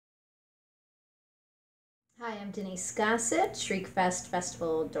Hi, I'm Denise Gossett, Shriekfest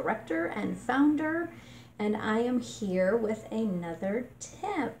Festival Director and Founder, and I am here with another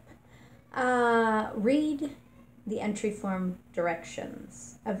tip. Read the entry form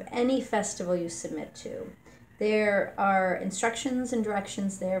directions of any festival you submit to. There are instructions and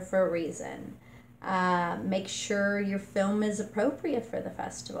directions there for a reason. Make sure your film is appropriate for the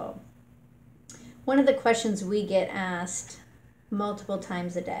festival. One of the questions we get asked multiple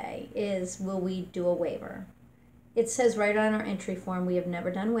times a day is, will we do a waiver? It says right on our entry form, we have never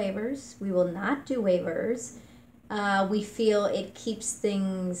done waivers. We will not do waivers. We feel it keeps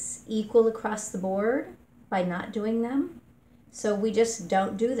things equal across the board by not doing them. So we just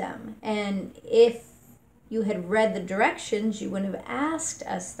don't do them. And if you had read the directions, you wouldn't have asked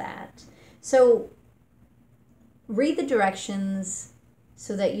us that. So read the directions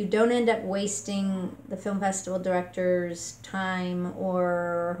so that you don't end up wasting the film festival director's time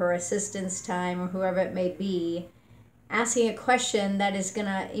or her assistant's time or whoever it may be asking a question that is going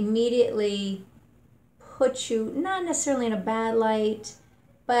to immediately put you not necessarily in a bad light,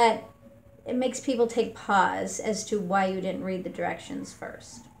 but it makes people take pause as to why you didn't read the directions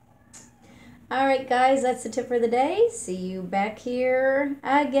first. All right, guys, that's the tip for the day. See you back here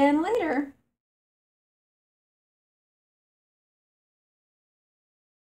again later.